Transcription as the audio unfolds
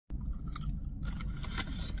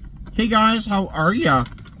Hey guys, how are ya?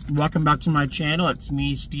 Welcome back to my channel. It's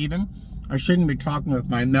me, Steven. I shouldn't be talking with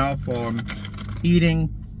my mouth full. I'm eating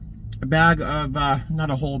a bag of, not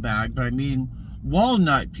a whole bag, but I'm eating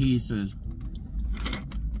walnut pieces.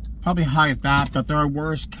 Probably high fat, but there are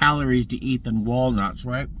worse calories to eat than walnuts,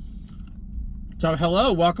 right? So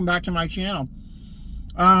hello, welcome back to my channel.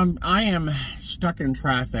 I am stuck in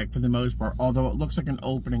traffic for the most part, although it looks like an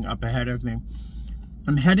opening up ahead of me.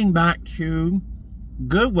 I'm heading back to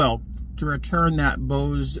Goodwill to return that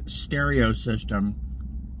Bose stereo system.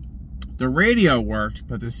 The radio works,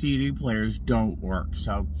 but the CD players don't work,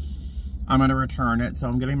 so I'm going to return it. So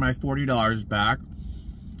I'm getting my $40 back.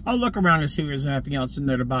 I'll look around to see if there's anything else in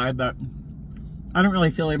there to buy, but I don't really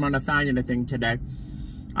feel like I'm going to find anything today.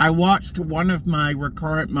 I watched one of my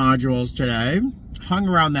Recurrent modules today, hung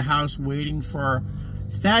around the house waiting for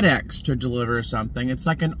FedEx to deliver something. It's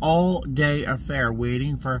like an all-day affair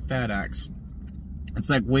waiting for FedEx. It's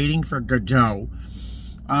like waiting for Godot.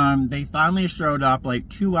 They finally showed up like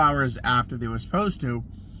 2 hours after they were supposed to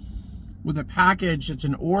with a package. It's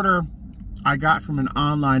an order I got from an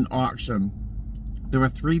online auction. There were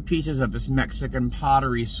 3 pieces of this Mexican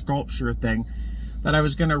pottery sculpture thing that I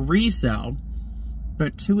was going to resell,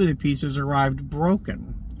 but 2 of the pieces arrived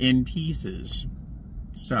broken in pieces.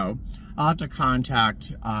 So I'll have to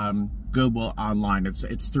contact Goodwill online.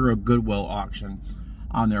 It's through a Goodwill auction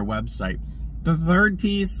on their website. The 3rd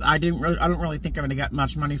piece, I don't really think I'm going to get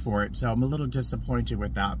much money for it, so I'm a little disappointed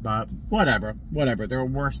with that, but whatever. There are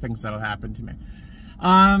worse things that'll happen to me.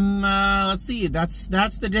 Let's see, that's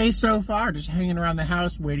the day so far, just hanging around the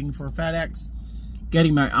house, waiting for FedEx,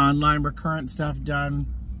 getting my online Recurrent stuff done,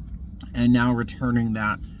 and now returning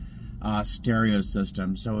that stereo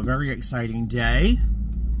system. So a very exciting day.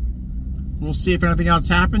 We'll see if anything else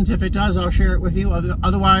happens. If it does, I'll share it with you.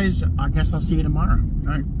 Otherwise, I guess I'll see you tomorrow.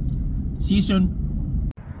 All right. See you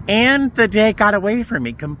soon. And the day got away from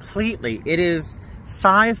me completely. It is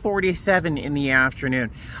 5:47 in the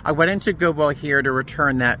afternoon. I went into Goodwill here to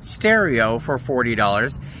return that stereo for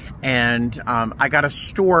 $40, and I got a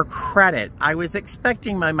store credit. I was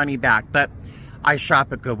expecting my money back, but I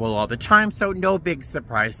shop at Goodwill all the time, so no big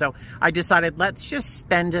surprise. So I decided, let's just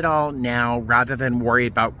spend it all now rather than worry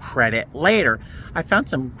about credit later. I found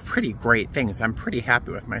some pretty great things. I'm pretty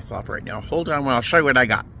happy with myself right now. Hold on while I'll show you what I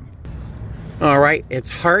got. All right,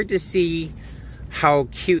 it's hard to see how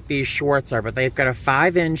cute these shorts are, but they've got a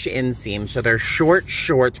 5-inch inseam, so they're short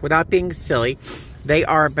shorts without being silly. They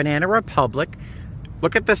are Banana Republic.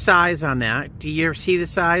 Look at the size on that. Do you see the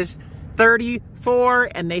size? 34,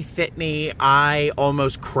 and they fit me. I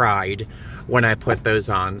almost cried when I put those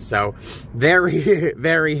on, so very,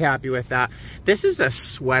 very happy with that. This is a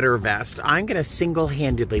sweater vest. I'm gonna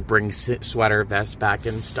single-handedly bring sweater vest back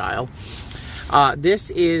in style.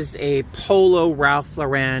 This is a polo Ralph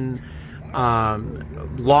Lauren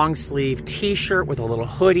long sleeve t-shirt with a little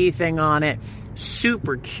hoodie thing on it.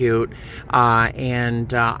 Super cute.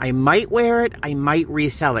 And I might wear it. I might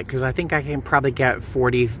resell it because I think I can probably get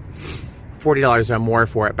 $40 or more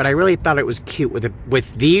for it. But I really thought it was cute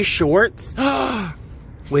with these shorts.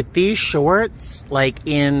 With these shorts, like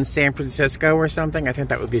in San Francisco or something, I think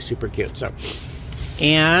that would be super cute. So.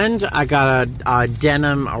 And I got a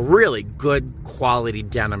denim, a really good quality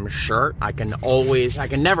denim shirt. I can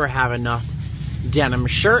never have enough denim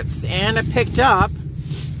shirts. And I picked up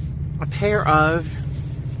a pair of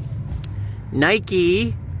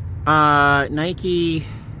Nike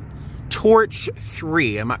Torch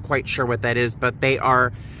 3. I'm not quite sure what that is, but they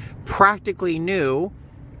are practically new.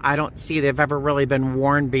 I don't see they've ever really been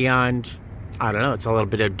worn beyond, I don't know, it's a little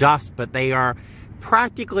bit of dust, but they are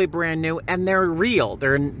practically brand new, and they're real.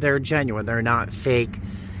 They're genuine. They're not fake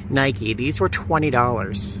Nike. These were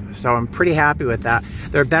 $20, so I'm pretty happy with that.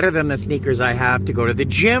 They're better than the sneakers I have to go to the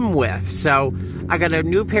gym with. So I got a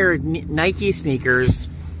new pair of Nike sneakers,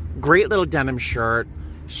 great little denim shirt,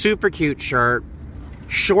 super cute shirt,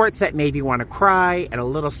 shorts that made me want to cry, and a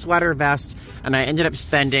little sweater vest, and I ended up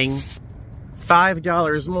spending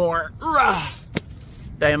 $5 more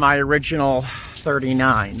than my original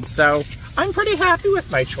 $39. So I'm pretty happy with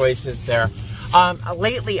my choices there.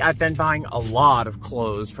 Lately, I've been buying a lot of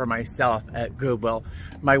clothes for myself at Goodwill.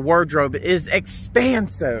 My wardrobe is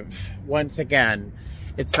expansive once again.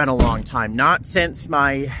 It's been a long time. Not since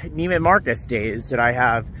my Neiman Marcus days did I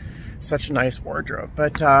have such a nice wardrobe.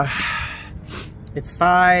 But it's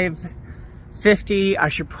 $5.50. I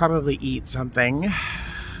should probably eat something.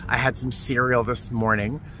 I had some cereal this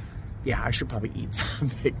morning. Yeah, I should probably eat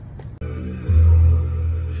something.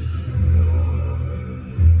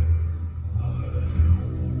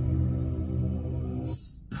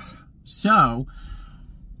 So,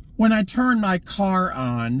 When I turned my car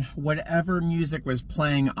on, whatever music was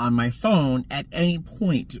playing on my phone, at any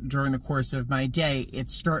point during the course of my day,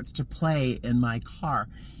 it starts to play in my car.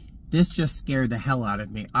 This just scared the hell out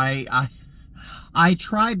of me. I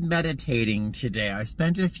tried meditating today. I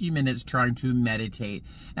spent a few minutes trying to meditate,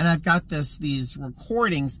 and I've got these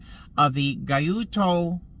recordings of the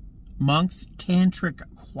Gyuto Monks Tantric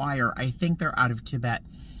Choir. I think they're out of Tibet.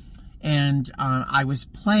 And I was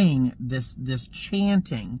playing this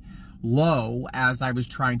chanting low as I was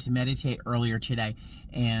trying to meditate earlier today.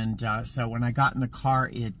 And so when I got in the car,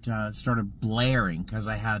 it started blaring because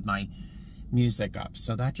I had my music up.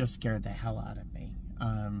 So that just scared the hell out of me.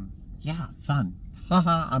 Yeah, fun.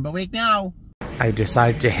 Haha, I'm awake now. I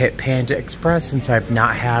decided to hit Panda Express since I've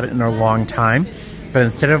not had it in a long time. But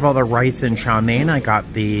instead of all the rice and chow mein, I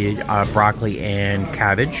got the broccoli and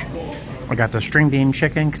cabbage. I got the string bean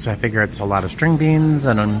chicken because I figure it's a lot of string beans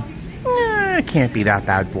and it can't be that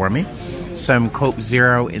bad for me. Some Coke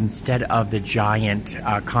Zero instead of the giant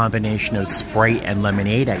combination of Sprite and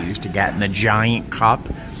lemonade I used to get in the giant cup.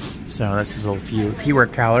 So this is a few fewer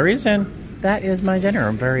calories, and that is my dinner.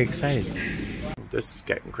 I'm very excited. This is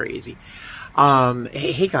getting crazy.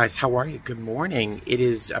 Hey guys, how are you? Good morning. It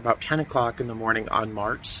is about 10 o'clock in the morning on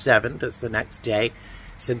March 7th. It's the next day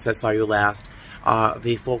since I saw you last.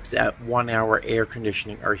 The folks at 1 Hour Air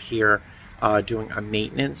Conditioning are here doing a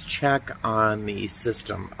maintenance check on the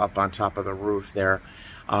system up on top of the roof there.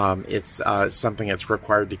 It's something that's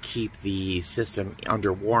required to keep the system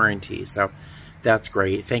under warranty, so that's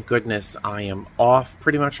great. Thank goodness I am off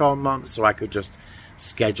pretty much all month, so I could just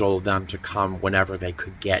schedule them to come whenever they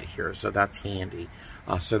could get here, so that's handy.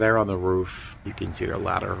 So they're on the roof. You can see their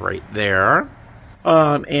ladder right there.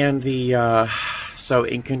 So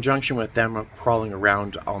in conjunction with them crawling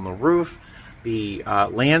around on the roof, the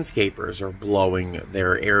landscapers are blowing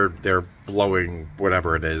their air, they're blowing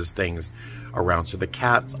whatever it is, things around. So the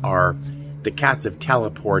cats have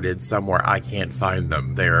teleported somewhere I can't find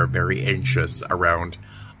them. They're very anxious around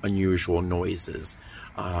unusual noises.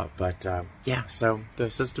 Yeah, so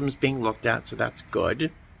the system's being looked at, so that's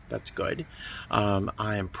good. That's good.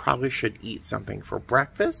 I probably should eat something for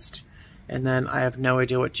breakfast. And then I have no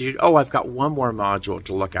idea what to do. Oh, I've got one more module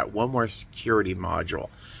to look at. One more security module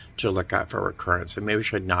to look at for recurrence. So maybe I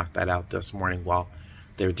should knock that out this morning while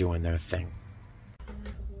they're doing their thing.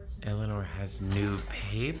 Eleanor has new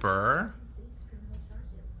paper.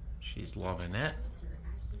 She's loving it.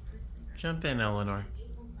 Jump in, Eleanor.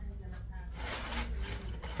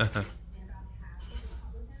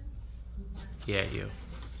 Yeah, you.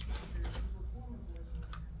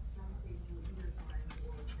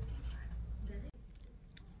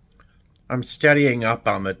 I'm studying up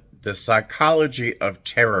on the psychology of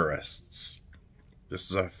terrorists. This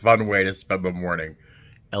is a fun way to spend the morning.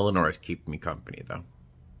 Eleanor is keeping me company, though.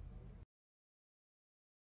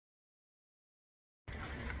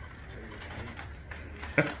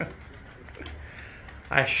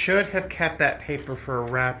 I should have kept that paper for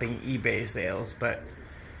wrapping eBay sales, but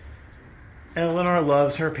Eleanor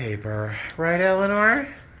loves her paper. Right, Eleanor?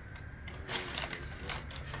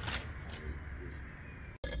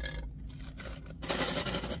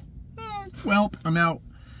 Well, I'm out.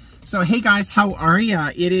 So, hey guys, how are ya?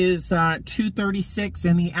 It is 2:36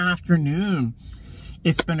 in the afternoon.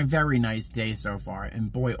 It's been a very nice day so far,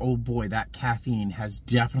 and boy, oh boy, that caffeine has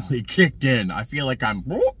definitely kicked in. I feel like I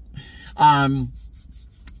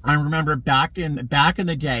remember back in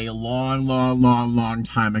the day, a long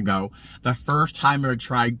time ago, the first time I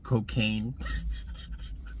tried cocaine.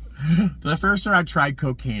 The first time I tried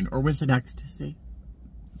cocaine, or was it ecstasy?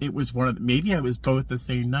 It was one of the, maybe it was both the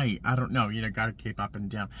same night. I don't know. You know, gotta keep up and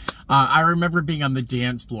down. I remember being on the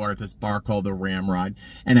dance floor at this bar called the Ramrod,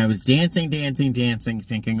 and I was dancing,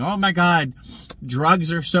 thinking, oh my God,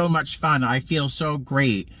 drugs are so much fun. I feel so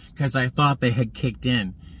great, because I thought they had kicked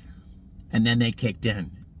in. And then they kicked in,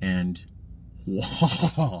 and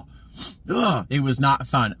whoa, it was not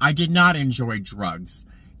fun. I did not enjoy drugs.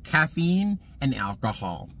 Caffeine and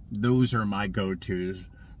alcohol, those are my go-tos.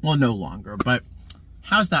 Well, no longer, but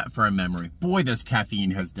how's that for a memory? Boy, this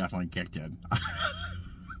caffeine has definitely kicked in.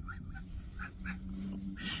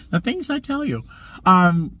 The things I tell you.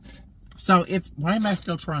 So why am I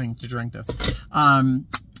still trying to drink this?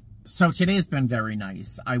 So today's been very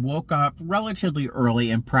nice. I woke up relatively early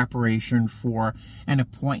in preparation for an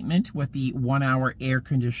appointment with the 1 Hour Air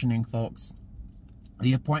Conditioning folks.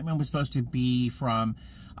 The appointment was supposed to be from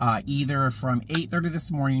either from 8:30 this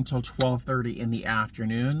morning till 12:30 in the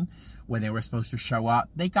afternoon, when they were supposed to show up.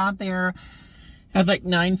 They got there at like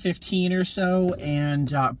 9:15 or so,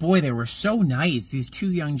 and boy, they were so nice. These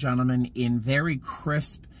two young gentlemen in very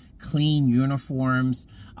crisp, clean uniforms.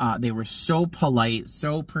 They were so polite,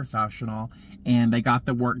 so professional, and they got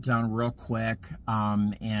the work done real quick,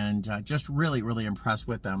 and just really, really impressed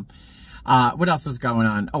with them. What else is going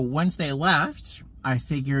on? Oh, once they left, I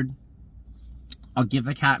figured I'll give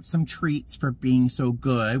the cats some treats for being so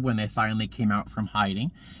good when they finally came out from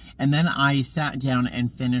hiding. And then I sat down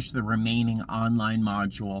and finished the remaining online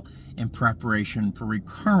module in preparation for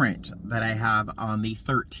Recurrent that I have on the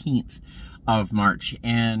 13th of March.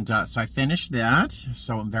 And so I finished that.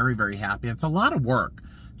 So I'm very, very happy. It's a lot of work.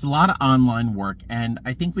 It's a lot of online work. And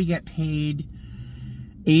I think we get paid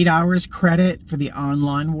 8 hours credit for the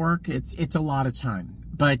online work. It's a lot of time.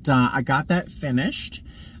 But I got that finished.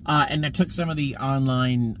 And I took some of the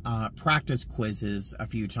online practice quizzes a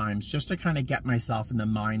few times just to kind of get myself in the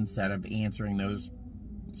mindset of answering those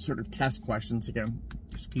sort of test questions again.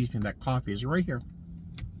 Excuse me, that coffee is right here.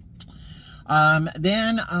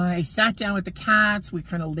 Then I sat down with the cats. We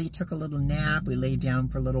kind of took a little nap. We laid down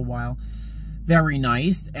for a little while. Very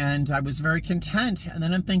nice. And I was very content. And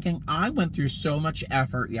then I'm thinking, I went through so much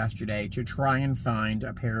effort yesterday to try and find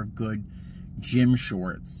a pair of good gym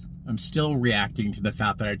shorts. I'm still reacting to the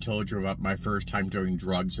fact that I told you about my first time doing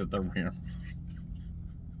drugs at the ramp.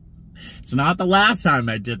 It's not the last time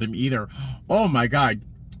I did them either. Oh my God.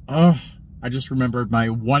 Oh, I just remembered my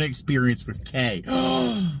one experience with Kay.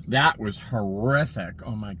 That was horrific.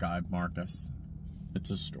 Oh my God, Marcus.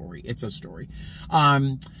 It's a story. It's a story.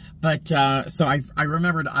 So I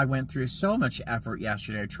remembered I went through so much effort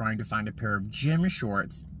yesterday trying to find a pair of gym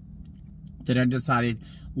shorts that I decided,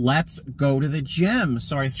 let's go to the gym.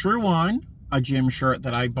 So I threw on a gym shirt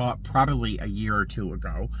that I bought probably a year or two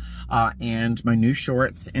ago, and my new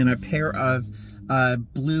shorts and a pair of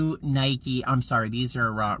blue Nike, I'm sorry, these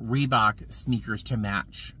are Reebok sneakers to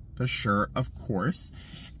match the shirt, of course,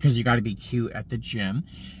 because you got to be cute at the gym.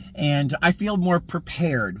 And I feel more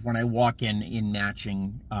prepared when I walk in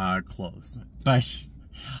matching clothes. But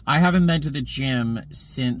I haven't been to the gym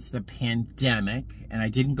since the pandemic, and I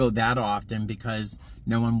didn't go that often because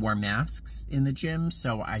no one wore masks in the gym,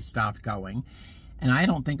 so I stopped going. And I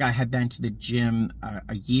don't think I had been to the gym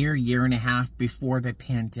a year and a half before the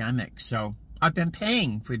pandemic. So I've been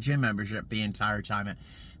paying for gym membership the entire time at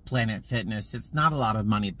Planet Fitness. It's not a lot of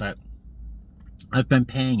money, but I've been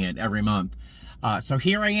paying it every month. So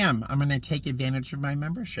here I am. I'm going to take advantage of my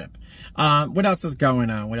membership. What else is going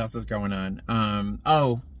on? What else is going on?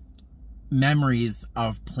 Oh, memories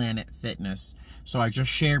of Planet Fitness. So I just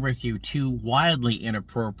shared with you 2 wildly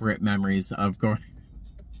inappropriate memories of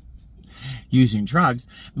using drugs.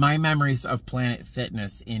 My memories of Planet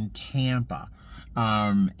Fitness in Tampa.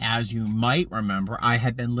 As you might remember, I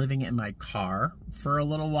had been living in my car for a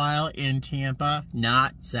little while in Tampa,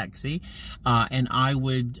 not sexy, and I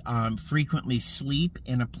would frequently sleep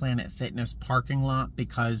in a Planet Fitness parking lot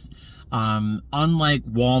because unlike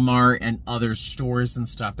Walmart and other stores and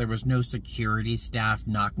stuff, there was no security staff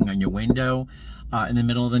knocking on your window in the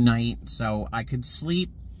middle of the night, so I could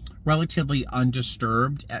sleep relatively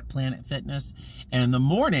undisturbed at Planet Fitness. And in the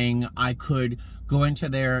morning, I could go into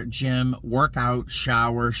their gym, work out,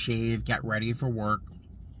 shower, shave, get ready for work.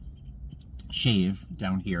 Shave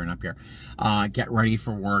down here and up here. Get ready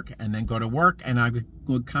for work, and then go to work, and I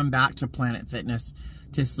would come back to Planet Fitness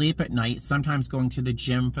to sleep at night, sometimes going to the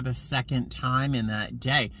gym for the second time in that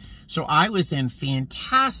day. So I was in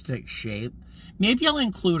fantastic shape. Maybe I'll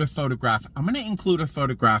include a photograph. I'm going to include a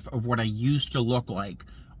photograph of what I used to look like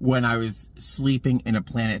when I was sleeping in a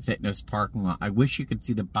Planet Fitness parking lot. I wish you could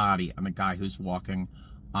see the body on the guy who's walking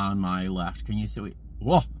on my left. Can you see?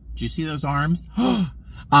 Whoa, do you see those arms?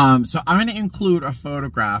 So I'm going to include a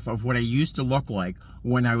photograph of what I used to look like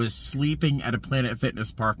when I was sleeping at a Planet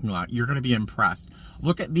Fitness parking lot. You're going to be impressed.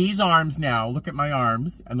 Look at these arms now. Look at my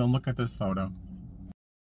arms, and then look at this photo.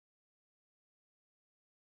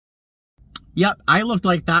 Yep, I looked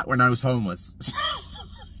like that when I was homeless.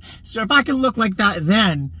 So if I can look like that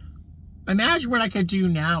then, imagine what I could do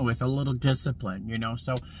now with a little discipline, you know?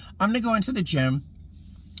 So I'm going to go into the gym,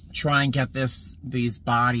 try and get these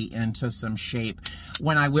body into some shape.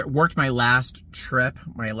 When I worked my last trip,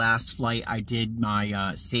 my last flight, I did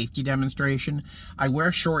my safety demonstration. I wear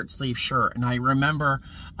a short sleeve shirt, and I remember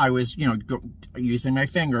I was, you know, using my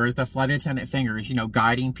fingers, the flight attendant fingers, you know,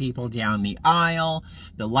 guiding people down the aisle,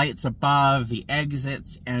 the lights above, the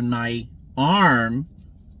exits, and my arm,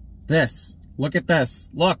 this, look at this,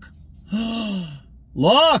 look,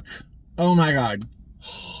 look, oh my God.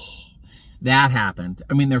 That happened.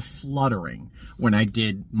 I mean, they're fluttering when I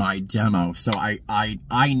did my demo. So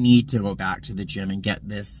I need to go back to the gym and get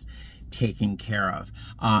this taken care of.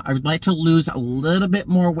 I would like to lose a little bit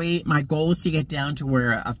more weight. My goal is to get down to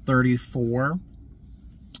where a 34.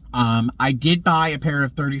 I did buy a pair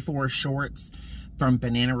of 34 shorts from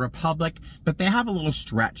Banana Republic, but they have a little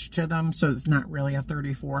stretch to them, so it's not really a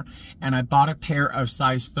 34. And I bought a pair of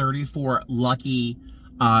size 34 Lucky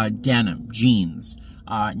denim jeans.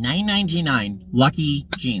 $9.99 Lucky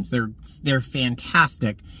jeans. They're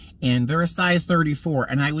fantastic, and they're a size 34.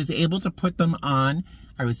 And I was able to put them on.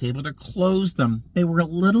 I was able to close them. They were a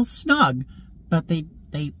little snug, but they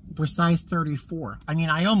were size 34. I mean,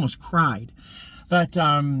 I almost cried. But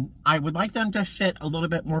I would like them to fit a little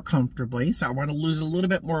bit more comfortably, so I want to lose a little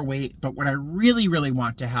bit more weight. But what I really, really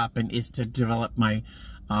want to happen is to develop my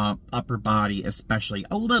upper body, especially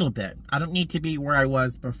a little bit. I don't need to be where I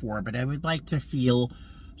was before, but I would like to feel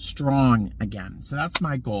strong again. So that's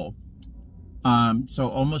my goal. So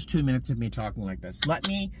almost 2 minutes of me talking like this. Let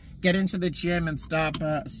me get into the gym and stop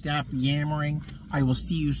yammering. I will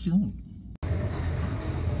see you soon.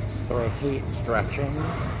 So I hate stretching.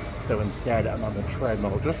 So instead, I'm on the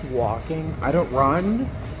treadmill, just walking. I don't run.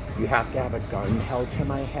 You have to have a gun held to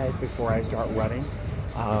my head before I start running.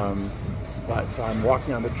 But so I'm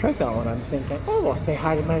walking on the treadmill and I'm thinking, oh, I'll say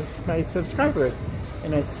hi to my subscribers.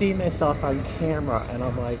 And I see myself on camera and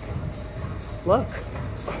I'm like, look.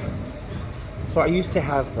 So I used to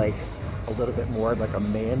have like a little bit more like a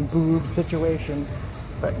man boob situation,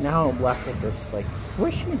 but now I'm left with this like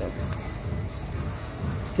squishiness.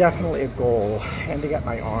 Definitely a goal, and to get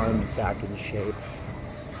my arms back in shape.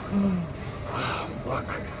 Look,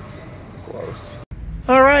 gross.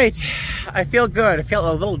 All right, I feel good. I feel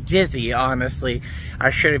a little dizzy, honestly.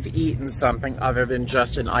 I should have eaten something other than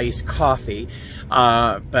just an iced coffee.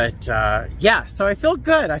 Yeah, so I feel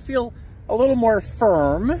good. I feel a little more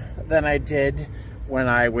firm than I did when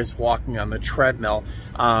I was walking on the treadmill.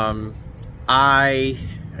 I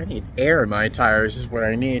need air in my tires is what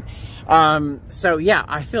I need. So yeah,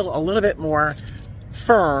 I feel a little bit more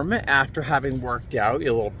firm after having worked out,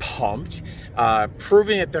 a little pumped,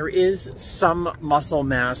 proving that there is some muscle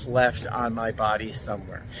mass left on my body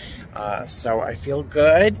somewhere. So I feel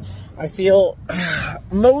good. I feel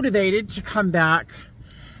motivated to come back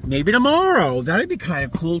maybe tomorrow. That'd be kind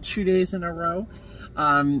of cool, 2 days in a row.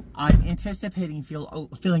 I'm anticipating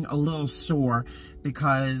feeling a little sore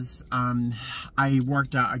because I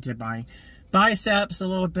worked out. I did my biceps a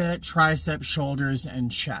little bit, triceps, shoulders,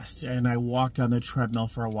 and chest, and I walked on the treadmill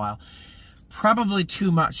for a while. Probably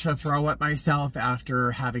too much to throw at myself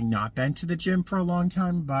after having not been to the gym for a long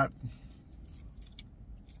time, but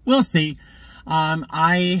we'll see. I'm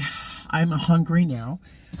hungry now.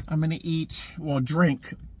 I'm gonna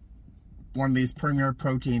drink one of these Premier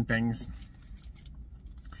Protein things.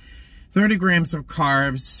 30 grams of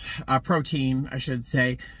carbs, protein, I should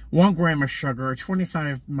say, 1 gram of sugar,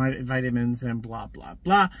 25 vitamins, and blah, blah,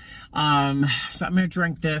 blah. So I'm going to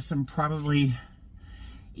drink this and probably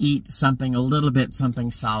eat something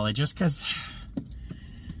something solid, just because,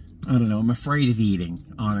 I don't know, I'm afraid of eating,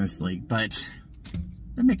 honestly, but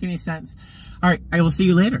doesn't make any sense. All right, I will see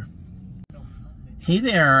you later. Hey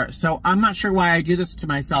there. So I'm not sure why I do this to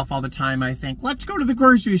myself all the time. I think, let's go to the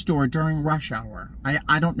grocery store during rush hour.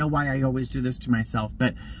 I don't know why I always do this to myself,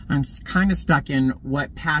 but I'm kind of stuck in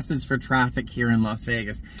what passes for traffic here in Las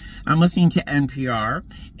Vegas. I'm listening to NPR,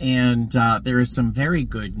 and there is some very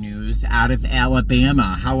good news out of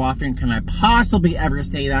Alabama. How often can I possibly ever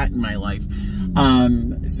say that in my life?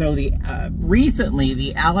 So recently,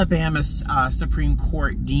 the Alabama Supreme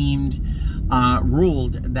Court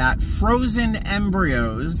ruled that frozen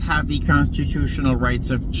embryos have the constitutional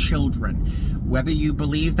rights of children. Whether you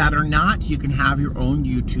believe that or not, you can have your own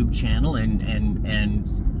YouTube channel and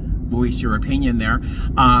voice your opinion there.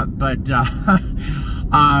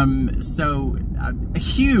 So a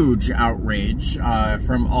huge outrage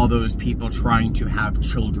from all those people trying to have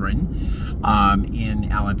children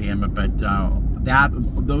in Alabama, but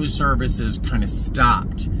those services kind of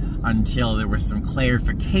stopped until there was some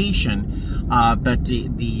clarification. But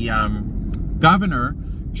the governor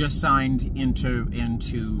just signed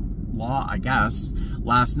into law, I guess,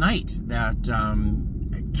 last night that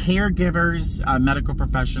caregivers, medical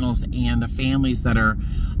professionals, and the families that are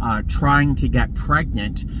trying to get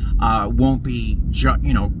pregnant won't be,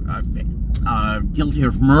 guilty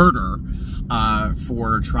of murder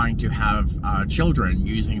for trying to have children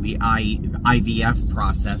using the IVF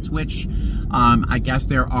process, which I guess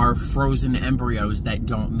there are frozen embryos that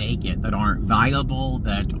don't make it, that aren't viable,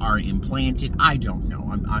 that aren't implanted. I don't know.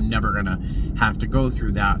 I'm never going to have to go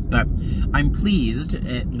through that. But I'm pleased,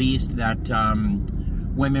 at least, that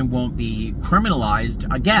women won't be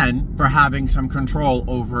criminalized again for having some control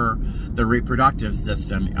over the reproductive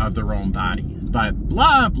system of their own bodies. But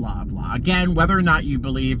blah, blah, blah. Again, whether or not you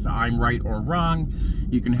believe I'm right or wrong,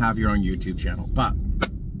 you can have your own YouTube channel. But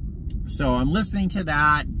So I'm listening to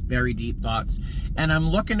that, very deep thoughts, and I'm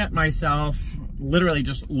looking at myself, literally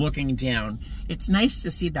just looking down. It's nice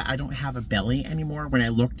to see that I don't have a belly anymore. When I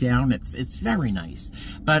look down, it's very nice.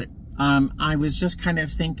 But I was just kind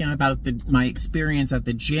of thinking about my experience at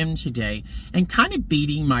the gym today and kind of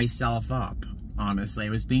beating myself up, honestly. I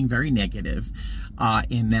was being very negative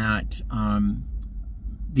in that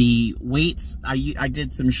the weights, I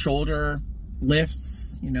did some shoulder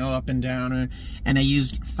lifts, you know, up and down, and I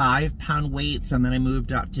used 5-pound weights, and then I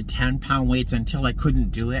moved up to 10-pound weights until I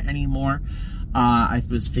couldn't do it anymore. I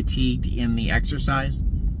was fatigued in the exercise.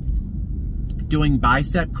 Doing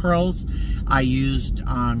bicep curls, I used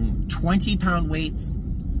 20-pound weights,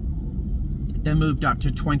 then moved up to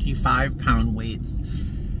 25-pound weights.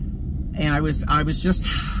 And I was just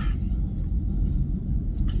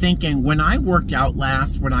thinking, when I worked out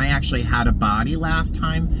last, when I actually had a body last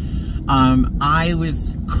time, I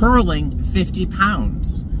was curling 50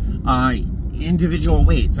 pounds, individual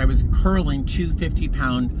weights. I was curling 2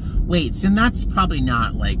 50-pound weights, and that's probably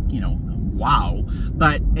not like, you know, wow,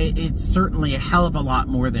 but it's certainly a hell of a lot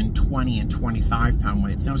more than 20 and 25-pound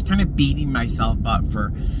weights. And I was kind of beating myself up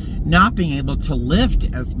for not being able to lift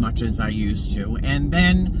as much as I used to. And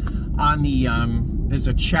then on the, there's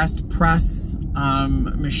a chest press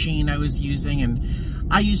machine I was using, and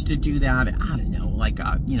I used to do that, I don't know, like,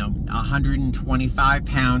 you know, 125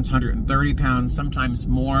 pounds, 130 pounds, sometimes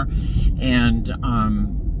more. And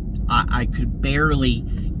I could barely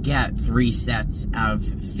get 3 sets of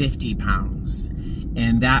 50 pounds.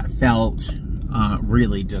 And that felt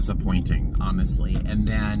really disappointing, honestly. And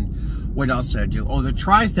then what else did I do? Oh, the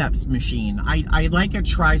triceps machine. I like a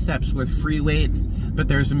triceps with free weights, but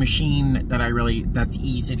there's a machine that that's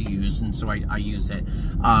easy to use, and so I use it.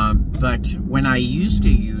 But when I used to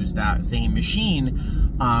use that same machine,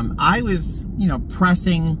 I was, you know,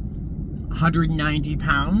 pressing 190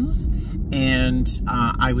 pounds, and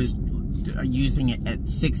I was using it at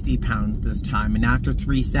 60 pounds this time, and after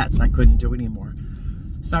 3 sets I couldn't do it anymore.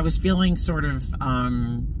 So I was feeling sort of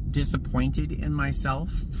disappointed in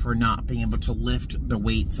myself for not being able to lift the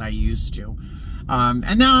weights I used to.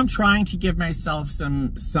 And now I'm trying to give myself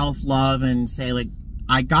some self-love and say, like,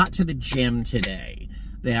 I got to the gym today.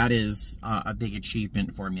 That is a big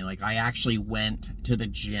achievement for me. Like, I actually went to the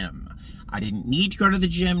gym. I didn't need to go to the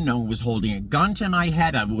gym. No one was holding a gun to my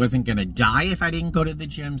head. I wasn't going to die if I didn't go to the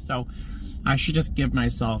gym. So I should just give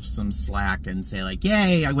myself some slack and say, like,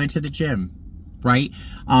 yay, I went to the gym, right?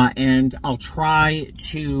 And I'll try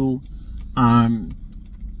to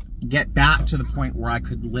get back to the point where I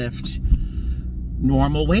could lift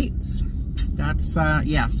normal weights. That's,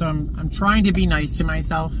 yeah, so I'm trying to be nice to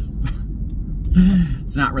myself.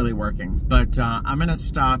 It's not really working, but I'm gonna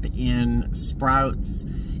stop in Sprouts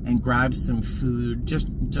and grab some food, just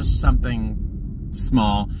something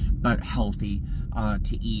small but healthy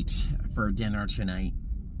to eat for dinner tonight.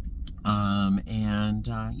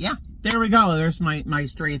 Yeah, there we go. There's my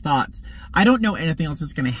stray thoughts. I don't know anything else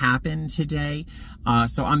that's going to happen today.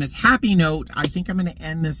 So on this happy note, I think I'm going to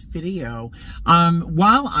end this video.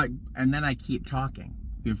 And then I keep talking,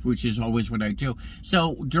 which is always what I do.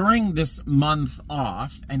 So during this month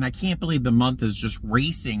off, and I can't believe the month is just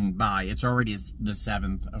racing by. It's already the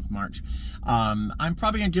 7th of March. I'm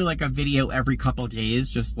probably going to do like a video every couple days,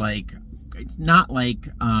 just like, it's not like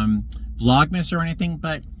Vlogmas or anything,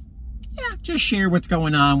 but yeah, just share what's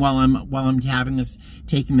going on while I'm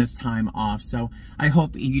taking this time off. So I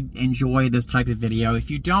hope you enjoy this type of video.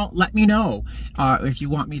 If you don't, let me know if you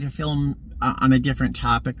want me to film on a different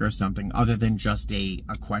topic or something other than just a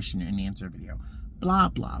question and answer video. Blah,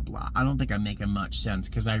 blah, blah. I don't think I'm making much sense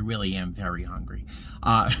because I really am very hungry.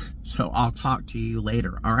 So I'll talk to you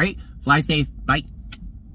later. All right? Fly safe. Bye.